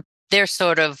them, they're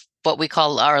sort of what we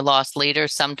call our lost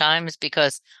leaders sometimes,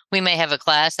 because we may have a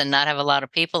class and not have a lot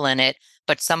of people in it,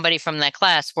 but somebody from that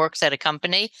class works at a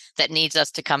company that needs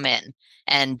us to come in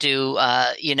and do,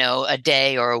 a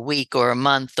day or a week or a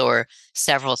month or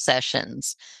several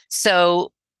sessions.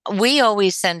 So I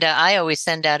always send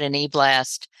out an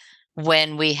e-blast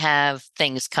when we have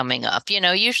things coming up,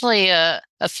 usually a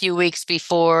few weeks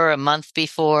before, a month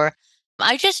before.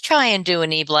 I just try and do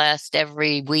an e-blast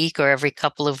every week or every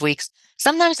couple of weeks.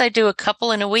 Sometimes I do a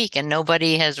couple in a week and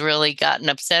nobody has really gotten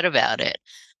upset about it.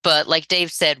 But like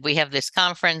Dave said, we have this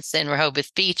conference in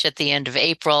Rehoboth Beach at the end of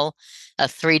April, a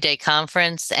 3-day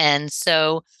conference. And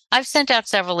so I've sent out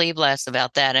several e-blasts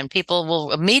about that, and people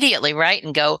will immediately write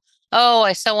and go, oh,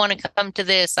 I so want to come to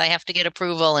this. I have to get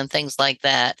approval and things like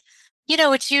that.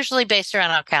 It's usually based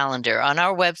around our calendar. On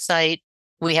our website,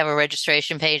 we have a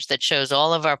registration page that shows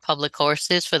all of our public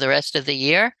courses for the rest of the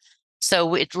year.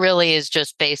 So it really is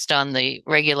just based on the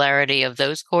regularity of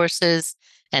those courses.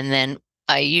 And then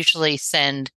I usually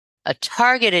send a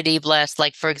targeted e-blast.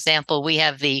 Like, for example, we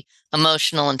have the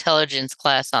emotional intelligence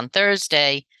class on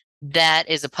Thursday. That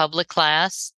is a public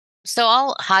class. So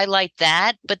I'll highlight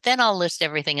that, but then I'll list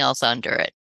everything else under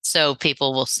it, so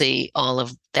people will see all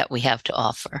of that we have to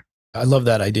offer. I love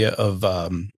that idea of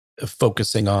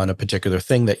focusing on a particular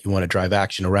thing that you want to drive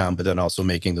action around, but then also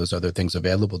making those other things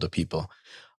available to people.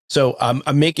 So I'm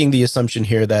making the assumption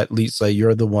here that, Lisa,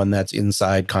 you're the one that's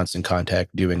inside Constant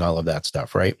Contact doing all of that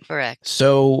stuff, right? Correct.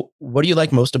 So what do you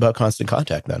like most about Constant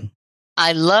Contact then?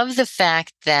 I love the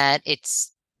fact that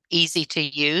it's easy to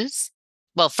use.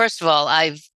 Well, first of all,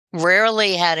 I've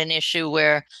rarely had an issue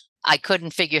where I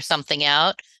couldn't figure something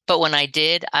out, but when I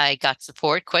did, I got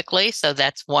support quickly. So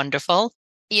that's wonderful.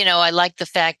 I like the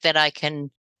fact that I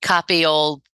can copy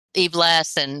old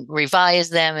e-blasts and revise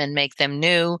them and make them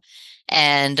new.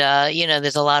 And,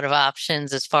 there's a lot of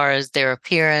options as far as their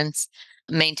appearance.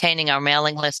 Maintaining our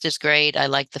mailing list is great. I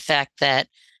like the fact that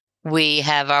we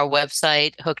have our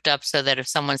website hooked up so that if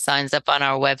someone signs up on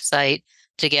our website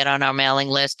to get on our mailing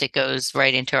list, it goes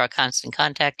right into our Constant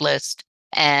Contact list.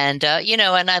 And,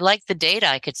 and I like the data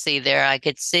I could see there. I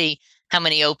could see how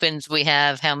many opens we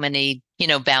have, how many,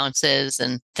 bounces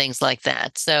and things like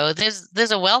that. So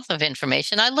there's a wealth of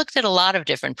information. I looked at a lot of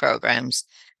different programs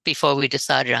before we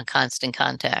decided on Constant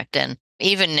Contact. And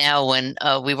even now when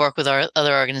we work with our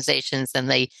other organizations and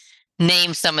they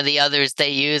name some of the others they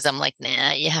use, I'm like,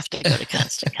 nah, you have to go to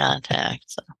Constant Contact.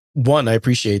 So. One, I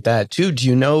appreciate that. Two, do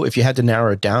you know, if you had to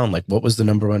narrow it down, like what was the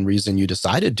number one reason you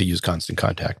decided to use Constant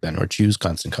Contact then, or choose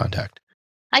Constant Contact?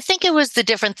 I think it was the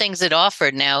different things it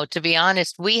offered. Now, to be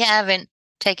honest, we haven't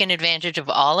taken advantage of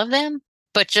all of them,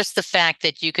 but just the fact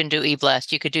that you can do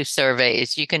e-blast, you could do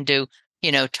surveys, you can do,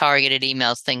 targeted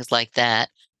emails, things like that.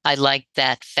 I like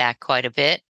that fact quite a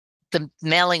bit. The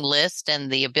mailing list and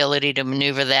the ability to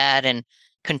maneuver that and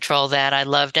control that, I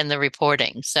loved, and the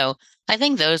reporting. So I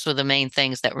think those were the main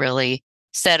things that really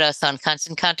set us on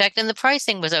constant contact. And the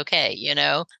pricing was okay.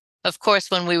 Of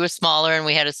course, when we were smaller and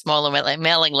we had a smaller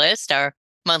mailing list, our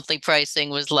monthly pricing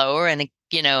was lower, and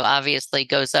obviously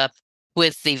goes up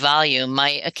with the volume.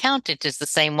 My accountant is the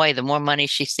same way. The more money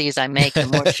she sees I make, the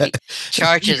more she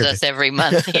charges us every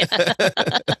month.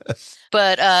 Yeah.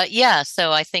 But yeah,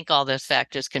 so I think all those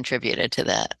factors contributed to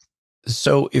that.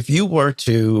 So if you were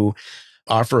to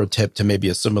offer a tip to maybe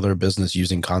a similar business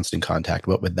using Constant Contact,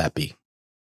 what would that be?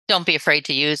 Don't be afraid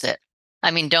to use it.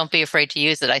 I mean, don't be afraid to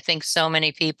use it. I think so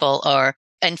many people are.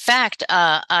 In fact,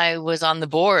 I was on the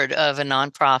board of a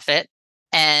nonprofit,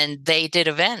 and they did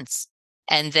events,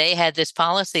 and they had this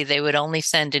policy. They would only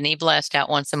send an e-blast out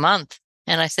once a month.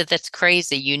 And I said, that's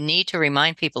crazy. You need to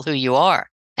remind people who you are.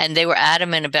 And they were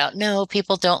adamant about, no,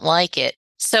 people don't like it.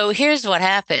 So here's what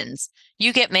happens.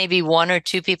 You get maybe one or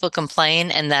two people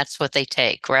complain, and that's what they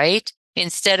take, right?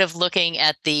 Instead of looking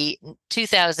at the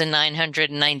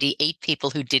 2,998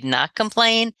 people who did not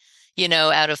complain,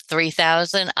 out of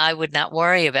 3,000, I would not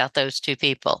worry about those two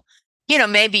people.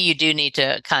 Maybe you do need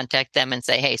to contact them and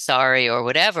say, hey, sorry, or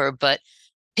whatever, but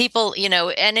people,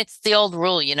 and it's the old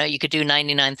rule, you could do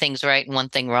 99 things right and one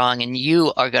thing wrong, and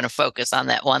you are going to focus on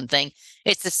that one thing.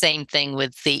 It's the same thing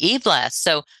with the e-blast.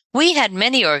 So we had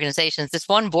many organizations. This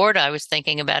one board I was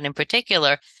thinking about in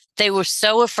particular, they were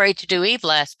so afraid to do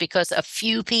e-blasts because a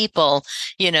few people,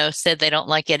 said they don't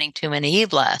like getting too many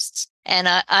e-blasts. And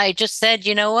I just said,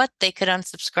 you know what? They could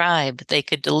unsubscribe. They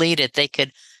could delete it. They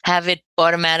could have it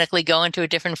automatically go into a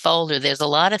different folder. There's a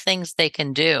lot of things they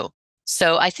can do.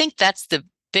 So I think that's the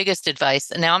biggest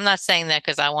advice. Now, I'm not saying that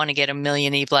because I want to get 1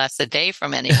 million e-blasts a day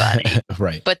from anybody,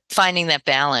 Right. but finding that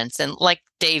balance. And like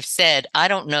Dave said, I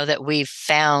don't know that we've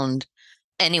found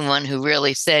anyone who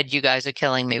really said, you guys are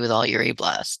killing me with all your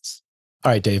e-blasts.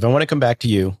 All right, Dave, I want to come back to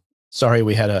you. Sorry,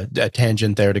 we had a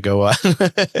tangent there to go on.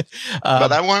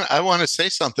 But I want to say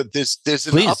something. There's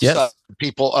an please, upside yes. to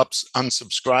people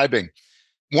unsubscribing.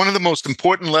 One of the most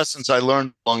important lessons I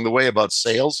learned along the way about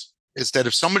sales is that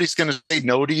if somebody's going to say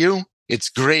no to you, it's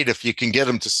great if you can get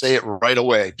them to say it right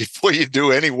away before you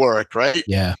do any work, right?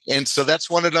 Yeah. And so that's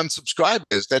what an unsubscribe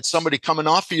is. That's somebody coming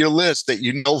off of your list that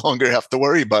you no longer have to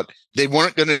worry about. They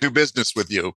weren't going to do business with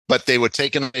you, but they were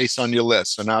taking a place on your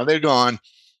list. So now they're gone.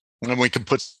 And we can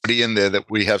put somebody in there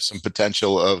that we have some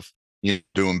potential of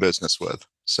doing business with.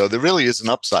 So there really is an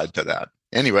upside to that.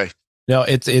 Anyway. No,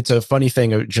 it's a funny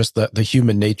thing of just the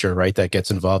human nature, right, that gets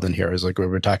involved in here is like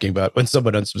what we're talking about when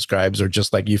someone unsubscribes, or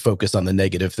just like you focus on the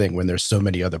negative thing when there's so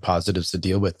many other positives to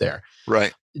deal with there.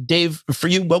 Right. Dave, for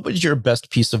you, what would your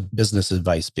best piece of business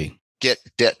advice be? Get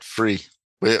debt free.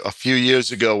 A few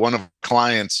years ago, one of our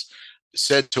clients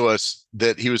said to us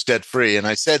that he was debt free. And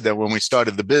I said that when we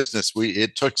started the business,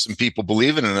 it took some people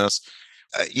believing in us.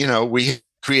 We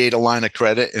create a line of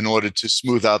credit in order to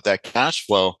smooth out that cash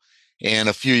flow. And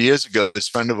a few years ago, this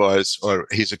friend of ours, or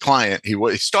he's a client, he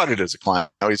started as a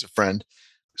client, now he's a friend,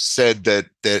 said that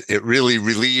it really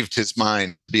relieved his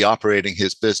mind to be operating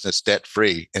his business debt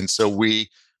free. And so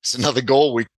it's another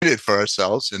goal we created for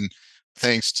ourselves. And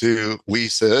thanks to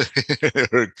Lisa,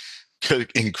 her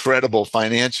incredible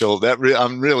financial,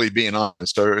 I'm really being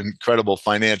honest, her incredible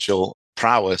financial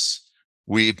prowess,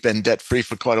 we've been debt free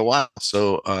for quite a while.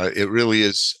 So it really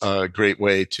is a great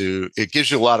way it gives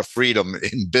you a lot of freedom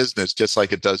in business, just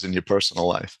like it does in your personal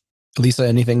life. Lisa,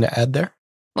 anything to add there?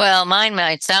 Well, mine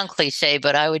might sound cliche,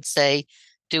 but I would say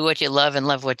do what you love and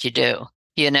love what you do.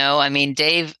 I mean,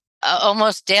 Dave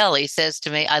almost daily says to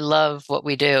me, I love what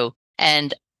we do.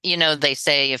 And, they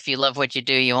say if you love what you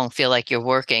do, you won't feel like you're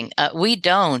working. We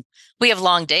don't. We have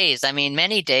long days. I mean,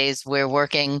 many days we're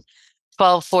working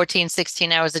 12, 14,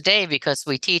 16 hours a day because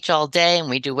we teach all day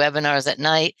and we do webinars at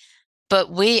night.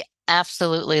 But we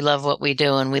absolutely love what we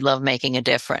do, and we love making a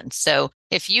difference. So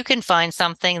if you can find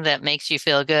something that makes you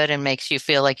feel good and makes you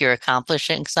feel like you're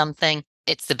accomplishing something,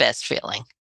 it's the best feeling.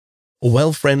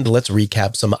 Well, friend, let's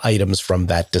recap some items from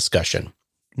that discussion.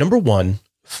 Number 1,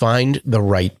 find the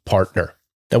right partner.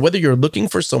 Now, whether you're looking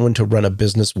for someone to run a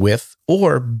business with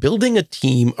or building a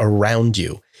team around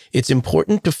you, it's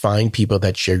important to find people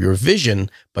that share your vision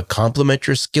but complement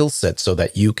your skill set so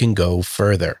that you can go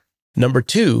further. Number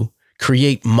 2,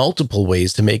 create multiple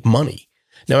ways to make money.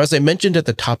 Now, as I mentioned at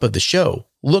the top of the show,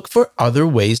 look for other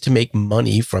ways to make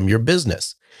money from your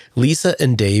business. Lisa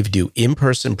and Dave do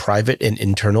in-person private and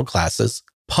internal classes,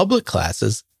 public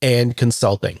classes, and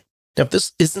consulting. Now, if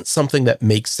this isn't something that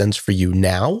makes sense for you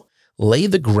now, lay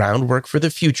the groundwork for the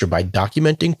future by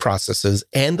documenting processes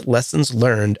and lessons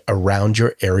learned around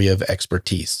your area of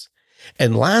expertise.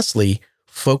 And lastly,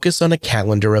 focus on a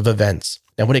calendar of events.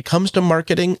 Now, when it comes to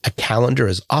marketing, a calendar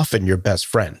is often your best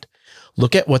friend.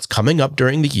 Look at what's coming up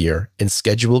during the year and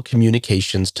schedule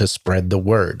communications to spread the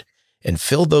word, and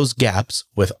fill those gaps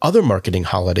with other marketing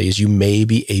holidays you may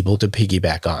be able to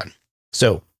piggyback on.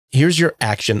 So here's your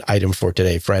action item for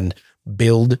today, friend.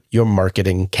 Build your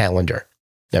marketing calendar.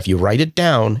 Now, if you write it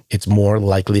down, it's more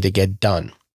likely to get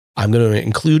done. I'm going to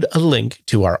include a link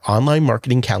to our online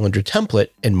marketing calendar template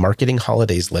and marketing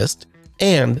holidays list,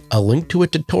 and a link to a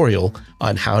tutorial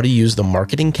on how to use the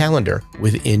marketing calendar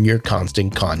within your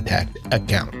Constant Contact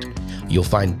account. You'll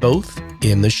find both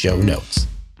in the show notes.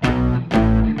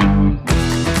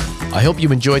 I hope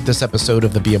you enjoyed this episode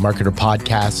of the Be a Marketer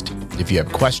podcast. If you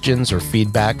have questions or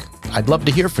feedback, I'd love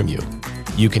to hear from you.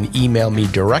 You can email me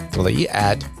directly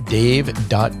at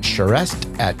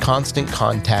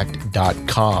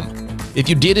dave.charest@constantcontact.com. If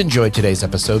you did enjoy today's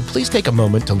episode, please take a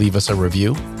moment to leave us a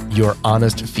review. Your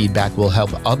honest feedback will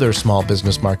help other small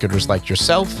business marketers like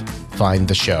yourself find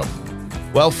the show.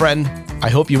 Well, friend, I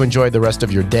hope you enjoy the rest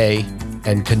of your day,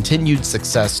 and continued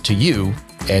success to you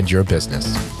and your business.